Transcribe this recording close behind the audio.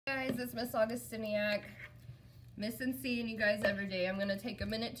Guys, it's Miss Augustyniak. Missing seeing you guys every day. I'm going to take a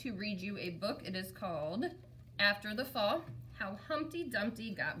minute to read you a book. It is called After the Fall, How Humpty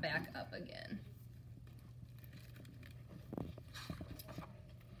Dumpty Got Back Up Again.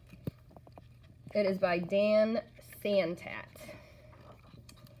 It is by Santat.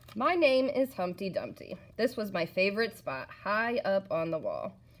 My name is Humpty Dumpty. This was my favorite spot, high up on the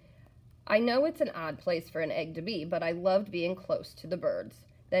wall. I know it's an odd place for an egg to be, but I loved being close to the birds.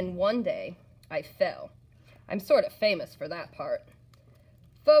 Then one day, I fell. I'm sort of famous for that part.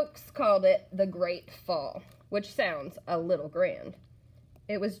 Folks called it the Great Fall, which sounds a little grand.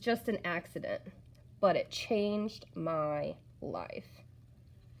 It was just an accident, but it changed my life.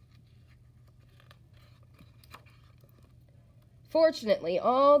 Fortunately,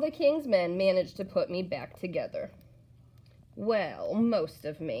 all the king's men managed to put me back together. Well, most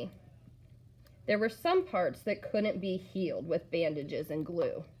of me. There were some parts that couldn't be healed with bandages and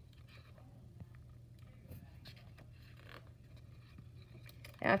glue.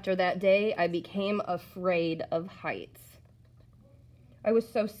 After that day, I became afraid of heights. I was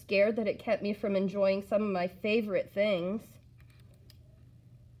so scared that it kept me from enjoying some of my favorite things.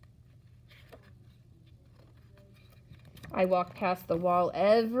 I walked past the wall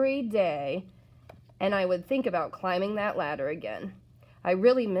every day, and I would think about climbing that ladder again. I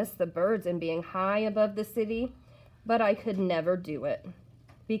really missed the birds and being high above the city, but I could never do it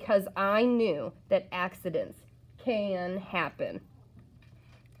because I knew that accidents can happen.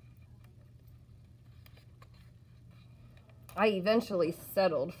 I eventually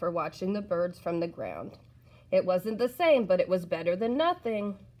settled for watching the birds from the ground. It wasn't the same, but it was better than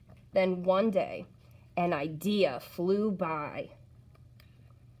nothing. Then one day, an idea flew by.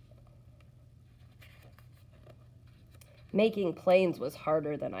 Making planes was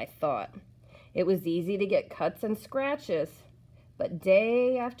harder than I thought. It was easy to get cuts and scratches, but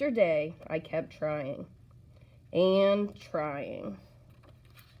day after day, I kept trying and trying.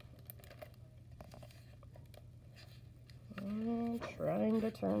 And trying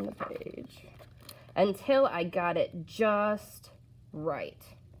to turn the page until I got it just right.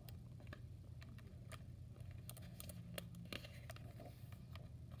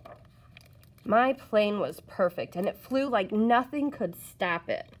 My plane was perfect, and it flew like nothing could stop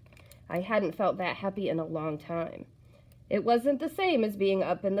it. I hadn't felt that happy in a long time. It wasn't the same as being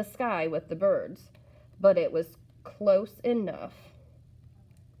up in the sky with the birds, but it was close enough.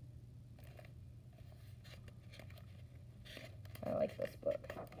 I like this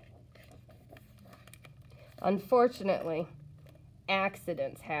book. Unfortunately,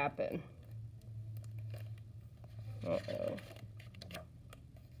 accidents happen. Uh-oh.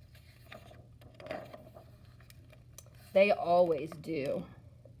 They always do.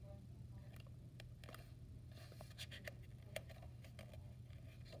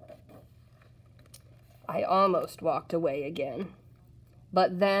 I almost walked away again,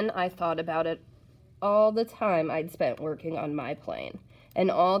 but then I thought about it all the time I'd spent working on my plane and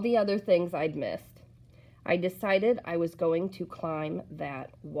all the other things I'd missed. I decided I was going to climb that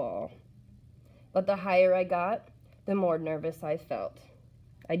wall. But the higher I got, the more nervous I felt.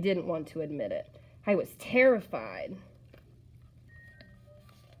 I didn't want to admit it. I was terrified.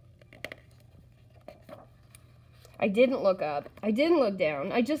 I didn't look up. I didn't look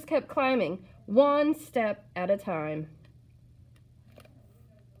down. I just kept climbing, one step at a time.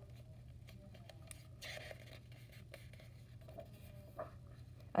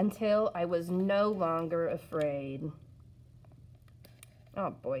 Until I was no longer afraid. Oh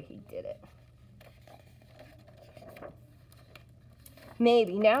boy, he did it.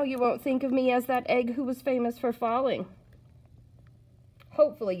 Maybe now you won't think of me as that egg who was famous for falling.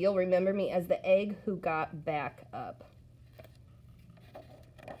 Hopefully you'll remember me as the egg who got back up.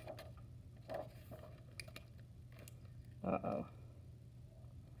 Uh-oh.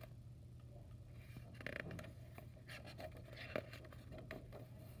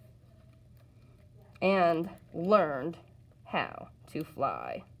 And learned how to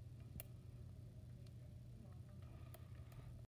fly.